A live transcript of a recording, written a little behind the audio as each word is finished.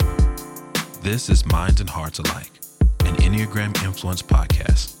This is Minds and Hearts Alike, an Enneagram influence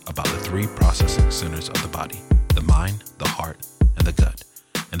podcast about the three processing centers of the body, the mind, the heart, and the gut,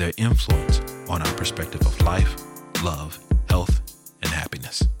 and their influence on our perspective of life, love, health, and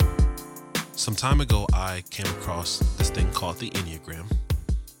happiness. Some time ago, I came across this thing called the Enneagram,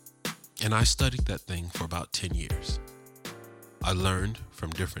 and I studied that thing for about 10 years. I learned from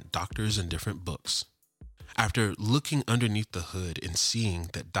different doctors and different books. After looking underneath the hood and seeing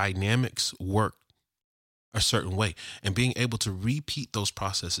that dynamics work a certain way and being able to repeat those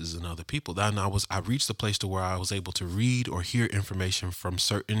processes in other people, then I reached the place to where I was able to read or hear information from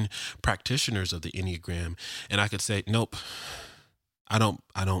certain practitioners of the Enneagram, and I could say, nope, I don't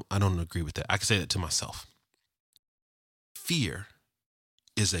agree with that. I could say that to myself. Fear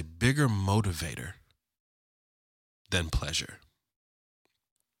is a bigger motivator than pleasure.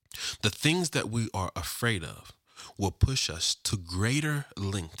 The things that we are afraid of will push us to greater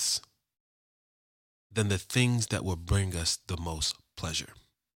lengths than the things that will bring us the most pleasure.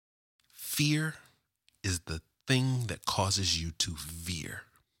 Fear is the thing that causes you to veer.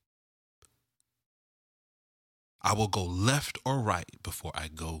 I will go left or right before I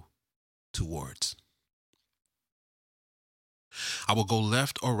go towards. I will go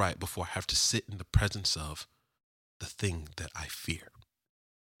left or right before I have to sit in the presence of the thing that I fear.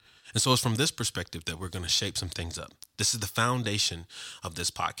 And so it's from this perspective that we're going to shape some things up. This is the foundation of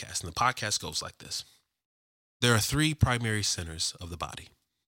this podcast. And the podcast goes like this. There are three primary centers of the body: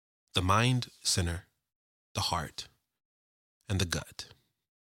 the mind center, the heart, and the gut.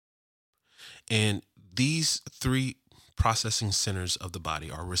 And these three processing centers of the body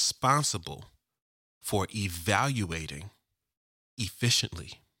are responsible for evaluating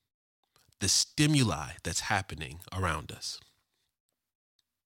efficiently the stimuli that's happening around us.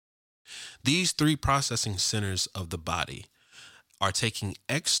 These three processing centers of the body are taking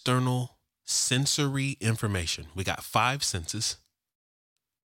external sensory information. We got 5 senses,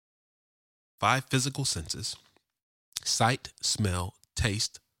 5 physical senses: sight, smell,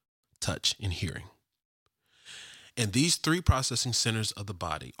 taste, touch, and hearing. And these three processing centers of the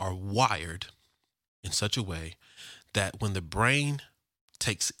body are wired in such a way that when the brain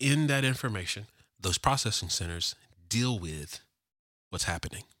takes in that information, those processing centers deal with what's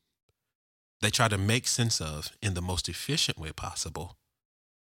happening. They try to make sense of, in the most efficient way possible,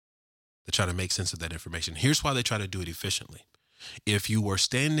 they try to make sense of that information. Here's why they try to do it efficiently. If you were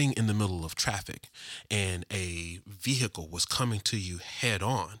standing in the middle of traffic and a vehicle was coming to you head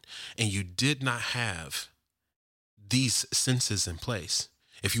on and you did not have these senses in place,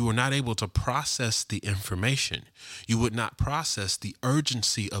 if you were not able to process the information, you would not process the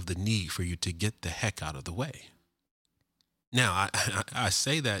urgency of the need for you to get the heck out of the way. Now, I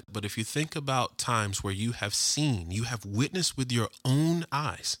say that, but if you think about times where you have witnessed with your own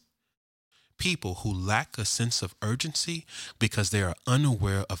eyes people who lack a sense of urgency because they are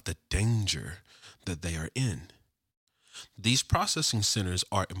unaware of the danger that they are in. These processing centers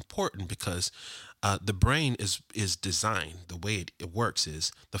are important because the brain is designed, the way it works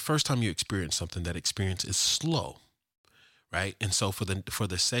is, the first time you experience something, that experience is slow, right? And so for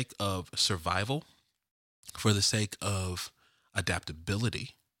the sake of survival, for the sake of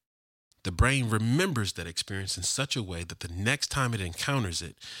adaptability, the brain remembers that experience in such a way that the next time it encounters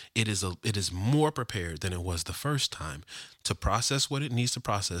it, it is more prepared than it was the first time to process what it needs to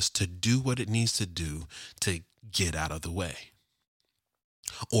process, to do what it needs to do to get out of the way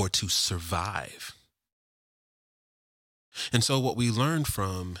or to survive. And so what we learned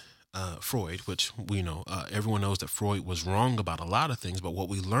from Freud, which we know, everyone knows that Freud was wrong about a lot of things, but what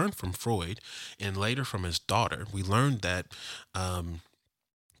we learned from Freud and later from his daughter, we learned that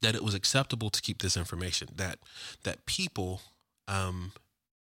it was acceptable to keep this information, that people,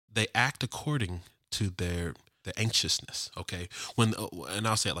 they act according to their anxiousness. Okay. And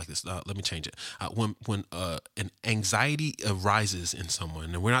I'll say it like this, let me change it. When an anxiety arises in someone,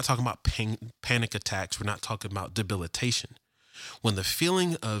 and we're not talking about panic attacks, we're not talking about debilitation. When the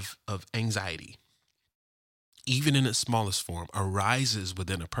feeling of anxiety, even in its smallest form, arises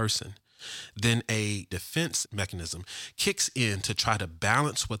within a person, then a defense mechanism kicks in to try to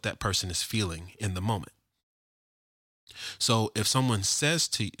balance what that person is feeling in the moment. So if someone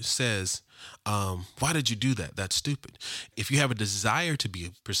says, why did you do that? That's stupid. If you have a desire to be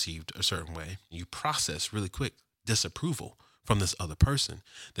perceived a certain way, you process really quick disapproval from this other person,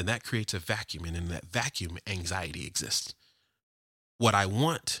 then that creates a vacuum. And in that vacuum, anxiety exists. What I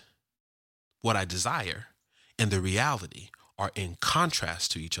want, what I desire, and the reality are in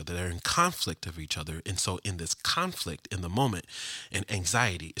contrast to each other. They're in conflict of each other. And so in this conflict in the moment, an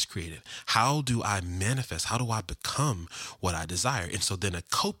anxiety is created. How do I manifest? How do I become what I desire? And so then a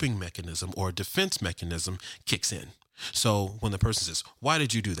coping mechanism or a defense mechanism kicks in. So when the person says, why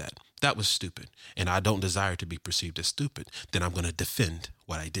did you do that? That was stupid. And I don't desire to be perceived as stupid. Then I'm going to defend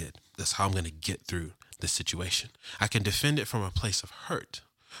what I did. That's how I'm going to get through this situation. I can defend it from a place of hurt,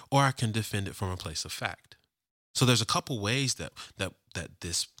 or I can defend it from a place of fact. So there's a couple ways that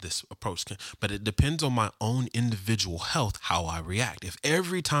this approach can, but it depends on my own individual health, how I react. If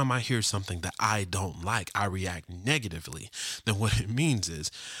every time I hear something that I don't like, I react negatively, then what it means is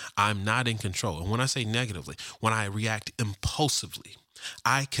I'm not in control. And when I say negatively, when I react impulsively,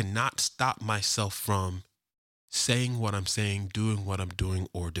 I cannot stop myself from saying what I'm saying, doing what I'm doing,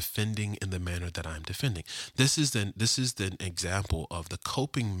 or defending in the manner that I'm defending. This is the example of the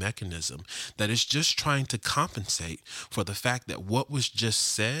coping mechanism that is just trying to compensate for the fact that what was just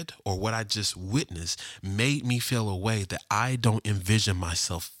said or what I just witnessed made me feel a way that I don't envision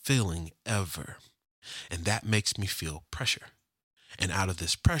myself feeling ever. And that makes me feel pressure. And out of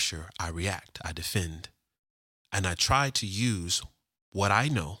this pressure, I react, I defend, and I try to use what I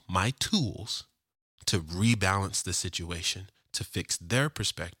know, my tools, to rebalance the situation, to fix their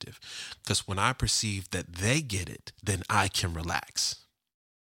perspective. Because when I perceive that they get it, then I can relax.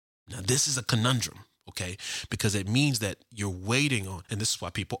 Now, this is a conundrum, okay? Because it means that you're waiting on, and this is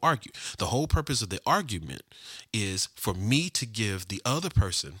why people argue. The whole purpose of the argument is for me to give the other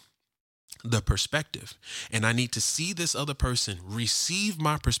person the perspective. And I need to see this other person receive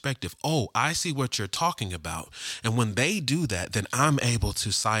my perspective. Oh, I see what you're talking about. And when they do that, then I'm able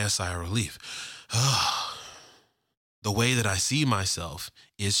to sigh a sigh of relief. The way that I see myself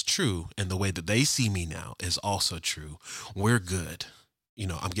is true, and the way that they see me now is also true. We're good.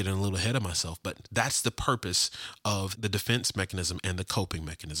 I'm getting a little ahead of myself, but that's the purpose of the defense mechanism and the coping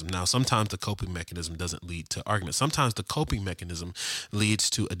mechanism. Now, sometimes the coping mechanism doesn't lead to argument. Sometimes the coping mechanism leads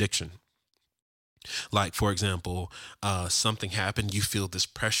to addiction. Like, for example, something happened, you feel this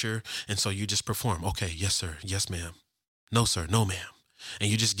pressure, and so you just perform. Okay, yes, sir. Yes, ma'am. No, sir. No, ma'am.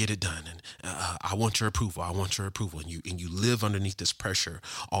 And you just get it done. And I want your approval. I want your approval. And you live underneath this pressure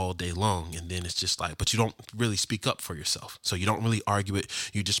all day long. And then it's just like, but you don't really speak up for yourself. So you don't really argue it.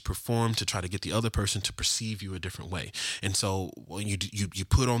 You just perform to try to get the other person to perceive you a different way. And so when you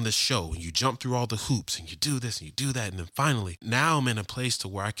put on this show and you jump through all the hoops and you do this and you do that. And then finally, now I'm in a place to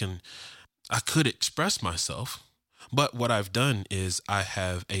where I could express myself. But what I've done is I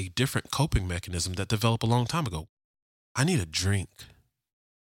have a different coping mechanism that developed a long time ago. I need a drink.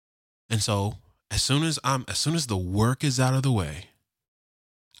 And so as soon as the work is out of the way,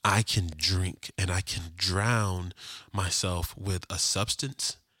 I can drink and I can drown myself with a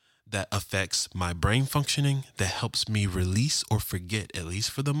substance that affects my brain functioning, that helps me release or forget, at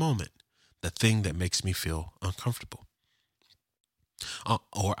least for the moment, the thing that makes me feel uncomfortable.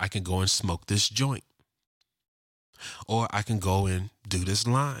 Or I can go and smoke this joint. Or I can go and do this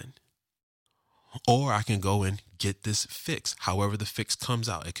line. Or I can go and get this fix, however the fix comes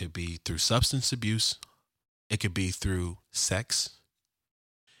out. It could be through substance abuse. It could be through sex.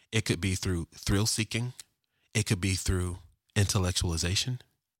 It could be through thrill seeking. It could be through intellectualization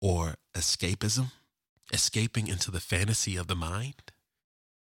or escapism, escaping into the fantasy of the mind.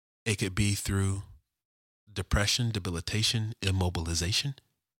 It could be through depression, debilitation, immobilization,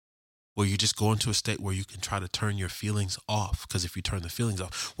 where you just go into a state where you can try to turn your feelings off. Because if you turn the feelings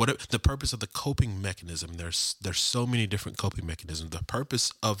off, what the purpose of the coping mechanism, there's so many different coping mechanisms. The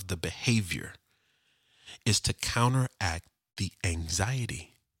purpose of the behavior is to counteract the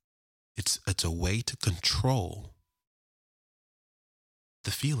anxiety. It's a way to control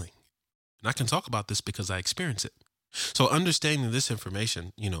the feeling. And I can talk about this because I experience it. So understanding this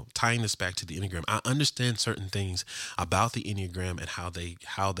information, tying this back to the Enneagram, I understand certain things about the Enneagram and how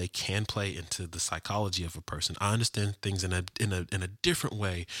they can play into the psychology of a person. I understand things in a different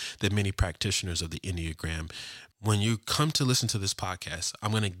way than many practitioners of the Enneagram. When you come to listen to this podcast,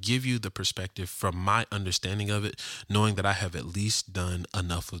 I'm going to give you the perspective from my understanding of it, knowing that I have at least done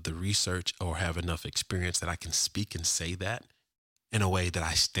enough of the research or have enough experience that I can speak and say that in a way that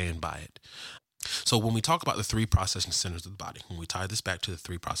I stand by it. So when we talk about the three processing centers of the body, when we tie this back to the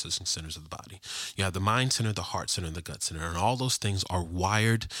three processing centers of the body, you have the mind center, the heart center, and the gut center. And all those things are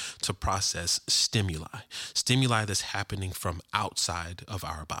wired to process stimuli that's happening from outside of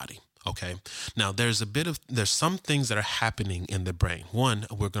our body. Okay. Now there's some things that are happening in the brain. One,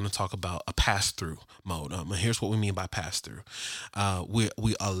 we're going to talk about a pass-through mode. Here's what we mean by pass-through.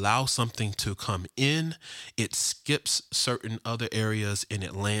 We allow something to come in, it skips certain other areas and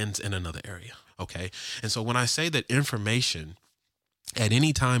it lands in another area. Okay. And so when I say that information at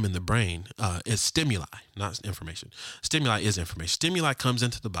any time in the brain is stimuli, not information. Stimuli is information. Stimuli comes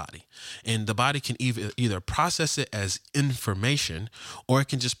into the body, and the body can either process it as information, or it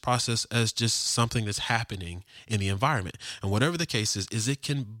can just process as just something that's happening in the environment. And whatever the case is it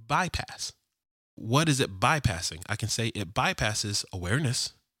can bypass. What is it bypassing? I can say it bypasses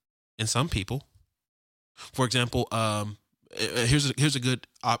awareness in some people. For example, here's a good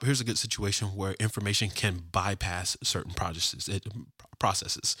situation where information can bypass certain processes.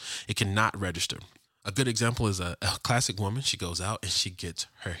 It cannot register. A good example is a classic woman. She goes out and she gets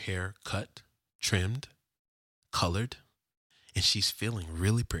her hair cut, trimmed, colored, and she's feeling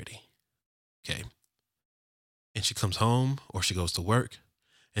really pretty. Okay. And she comes home or she goes to work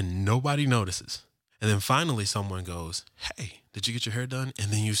and nobody notices. And then finally someone goes, "Hey, did you get your hair done?"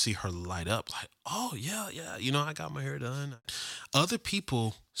 And then you see her light up like, "Oh, yeah. I got my hair done." Other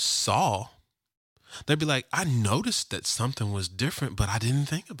people saw, they'd be like, "I noticed that something was different, but I didn't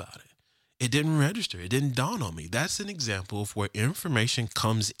think about it. It didn't register. It didn't dawn on me." That's an example of where information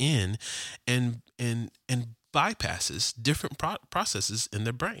comes in and bypasses different processes in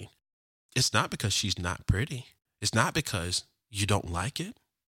their brain. It's not because she's not pretty. It's not because you don't like it.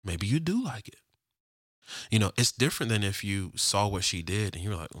 Maybe you do like it. It's different than if you saw what she did and you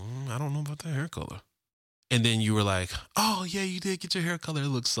were like, "I don't know about that hair color." And then you were like, "Oh yeah, you did get your hair color. It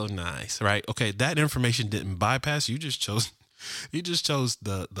looks so nice." Right? Okay. That information didn't bypass. You just chose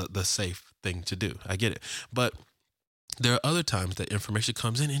the safe thing to do. I get it. But there are other times that information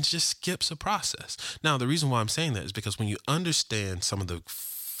comes in and just skips a process. Now, the reason why I'm saying that is because when you understand some of the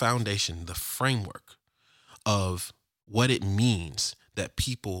foundation, the framework of what it means that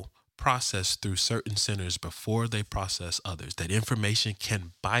people process through certain centers before they process others, that information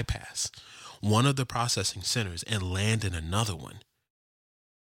can bypass one of the processing centers and land in another one.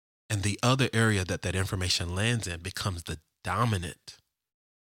 And the other area that information lands in becomes the dominant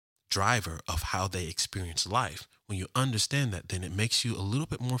driver of how they experience life. When you understand that, then it makes you a little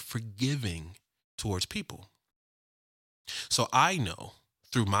bit more forgiving towards people. So I know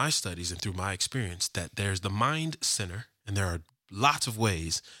through my studies and through my experience that there's the mind center, and there are lots of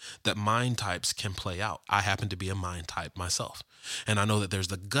ways that mind types can play out. I happen to be a mind type myself. And I know that there's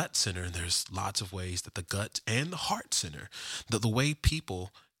the gut center, and there's lots of ways that the gut and the heart center, the way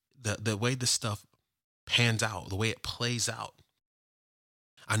people, the way this stuff pans out, the way it plays out.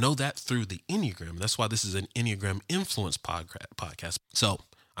 I know that through the Enneagram. That's why this is an Enneagram influence podcast. So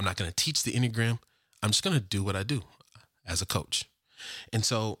I'm not going to teach the Enneagram. I'm just going to do what I do as a coach. And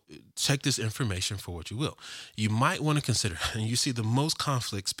so check this information for what you will. You might want to consider, and you see the most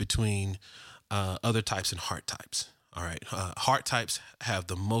conflicts between other types and heart types. All right. Heart types have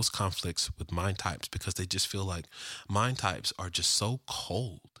the most conflicts with mind types because they just feel like mind types are just so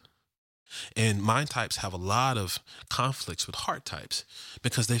cold. And mind types have a lot of conflicts with heart types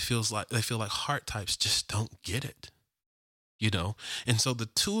because they feel like heart types just don't get it, And so the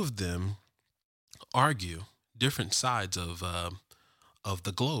two of them argue different sides of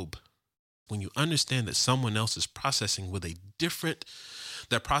the globe. When you understand that someone else is processing with a different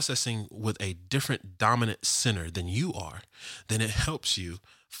dominant center than you are, then it helps you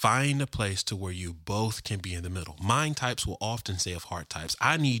find a place to where you both can be in the middle. Mind types will often say of heart types,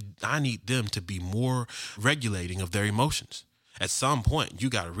 I need them to be more regulating of their emotions. At some point, you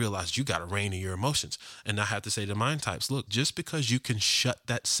got to realize you got to rein in your emotions. And I have to say to mind types, look, just because you can shut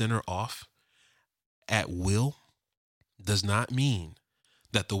that center off at will does not mean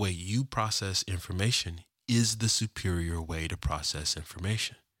that the way you process information is the superior way to process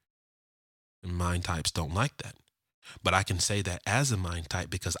information. And mind types don't like that. But I can say that as a mind type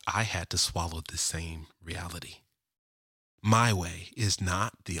because I had to swallow the same reality. My way is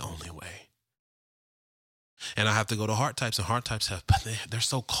not the only way. And I have to go to heart types, and heart types but they're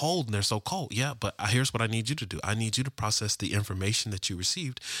so cold and they're so cold. Yeah, but here's what I need you to do. I need you to process the information that you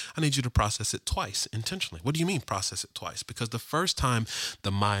received. I need you to process it twice intentionally. What do you mean process it twice? Because the first time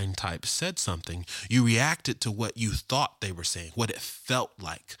the mind type said something, you reacted to what you thought they were saying, what it felt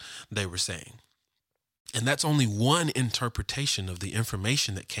like they were saying. And that's only one interpretation of the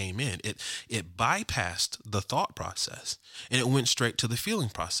information that came in. It bypassed the thought process and it went straight to the feeling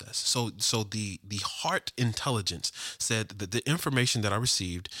process. So the heart intelligence said that the information that I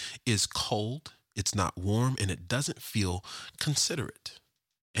received is cold, it's not warm, and it doesn't feel considerate.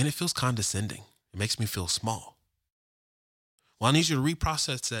 And it feels condescending. It makes me feel small. Well, I need you to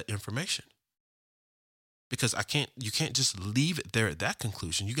reprocess that information. Because you can't just leave it there at that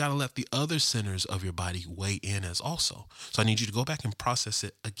conclusion. You got to let the other centers of your body weigh in as also. So I need you to go back and process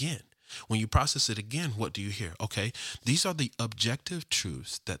it again. When you process it again, what do you hear? Okay, these are the objective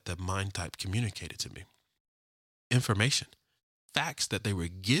truths that the mind type communicated to me. Information, facts that they were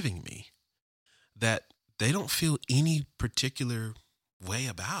giving me that they don't feel any particular way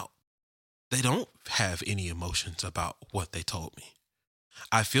about. They don't have any emotions about what they told me.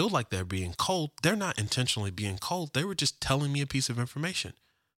 I feel like they're being cold. They're not intentionally being cold. They were just telling me a piece of information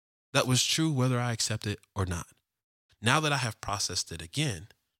that was true whether I accept it or not. Now that I have processed it again,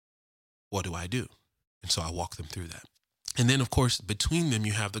 what do I do? And so I walk them through that. And then, of course, between them,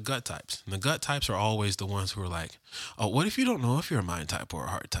 you have the gut types. And the gut types are always the ones who are like, oh, what if you don't know if you're a mind type or a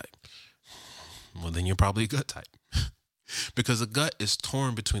heart type? Well, then you're probably a gut type. Because the gut is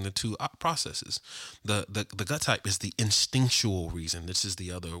torn between the two processes. The gut type is the instinctual reason. This is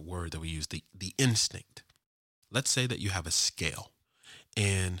the other word that we use, the instinct. Let's say that you have a scale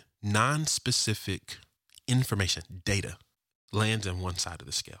and non-specific information, data, lands on one side of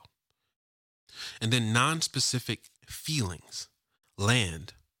the scale. And then non-specific feelings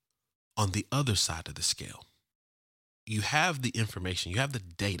land on the other side of the scale. You have the information, you have the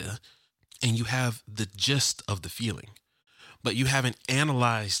data, and you have the gist of the feeling, but you haven't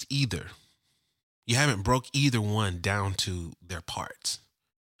analyzed either. You haven't broke either one down to their parts.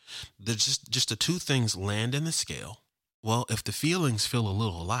 There's just the two things land in the scale. Well, if the feelings feel a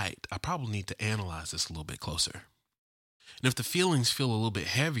little light, I probably need to analyze this a little bit closer. And if the feelings feel a little bit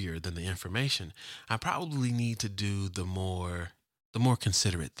heavier than the information, I probably need to do the more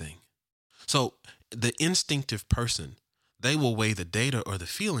considerate thing. So the instinctive person, they will weigh the data or the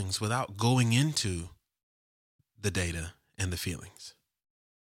feelings without going into the data and the feelings.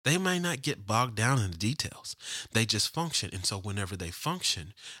 They might not get bogged down in the details. They just function. And so whenever they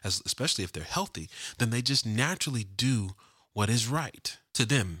function, especially if they're healthy, then they just naturally do what is right to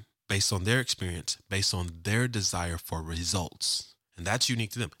them based on their experience, based on their desire for results. And that's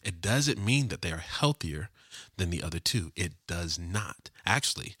unique to them. It doesn't mean that they are healthier than the other two. It does not.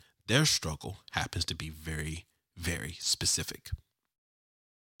 Actually, their struggle happens to be very, very specific.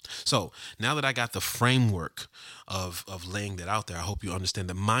 So now that I got the framework of laying that out there, I hope you understand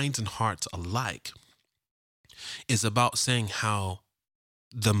that minds and hearts alike is about saying how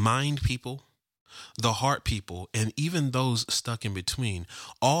the mind people, the heart people, and even those stuck in between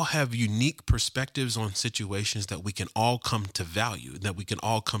all have unique perspectives on situations that we can all come to value, that we can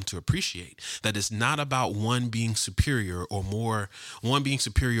all come to appreciate. That it's not about one being superior or one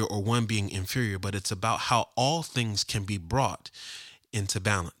being inferior, but it's about how all things can be brought into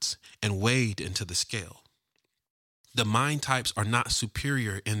balance and weighed into the scale. The mind types are not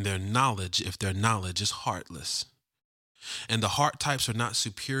superior in their knowledge if their knowledge is heartless. And the heart types are not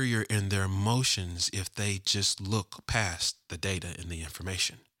superior in their emotions if they just look past the data and the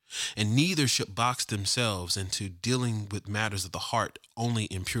information. And neither should box themselves into dealing with matters of the heart only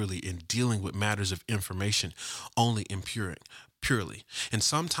impurely and dealing with matters of information only purely. And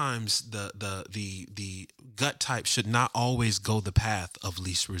sometimes the gut type should not always go the path of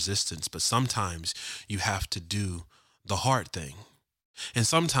least resistance, but sometimes you have to do the hard thing. And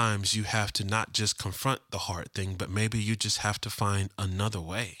sometimes you have to not just confront the hard thing, but maybe you just have to find another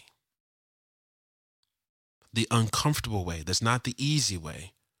way. The uncomfortable way. That's not the easy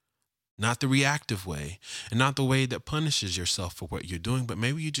way, not the reactive way, and not the way that punishes yourself for what you're doing, but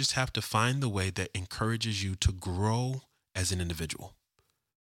maybe you just have to find the way that encourages you to grow as an individual.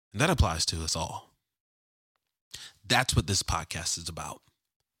 And that applies to us all. That's what this podcast is about.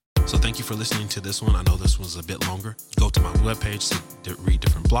 So thank you for listening to this one. I know this was a bit longer. Go to my webpage to read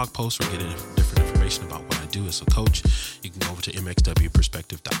different blog posts or get different information about what I do as a coach. You can go over to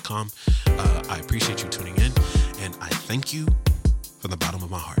mxwperspective.com. I appreciate you tuning in, and I thank you from the bottom of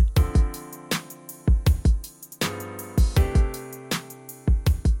my heart.